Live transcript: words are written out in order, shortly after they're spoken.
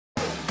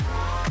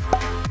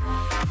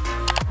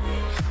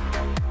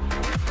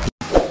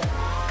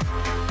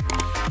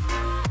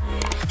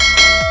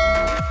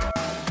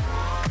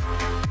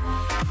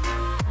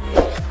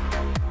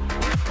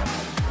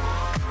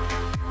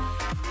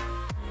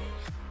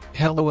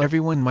Hello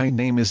everyone, my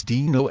name is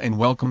Dino and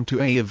welcome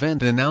to a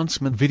event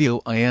announcement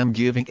video. I am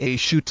giving a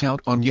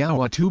shootout on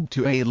YouTube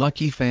to a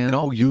lucky fan.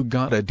 All you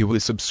gotta do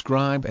is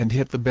subscribe and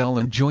hit the bell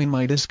and join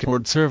my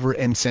Discord server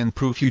and send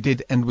proof you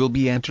did and will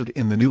be entered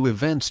in the new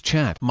events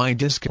chat. My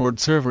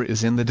Discord server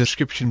is in the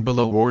description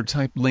below or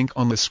type link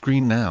on the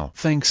screen now.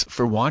 Thanks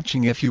for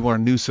watching. If you are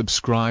new,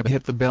 subscribe,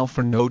 hit the bell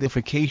for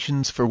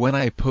notifications for when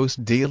I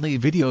post daily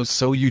videos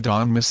so you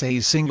don't miss a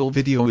single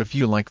video. If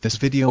you like this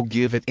video,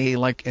 give it a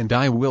like and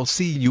I will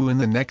see you in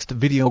the next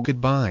video.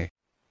 Goodbye.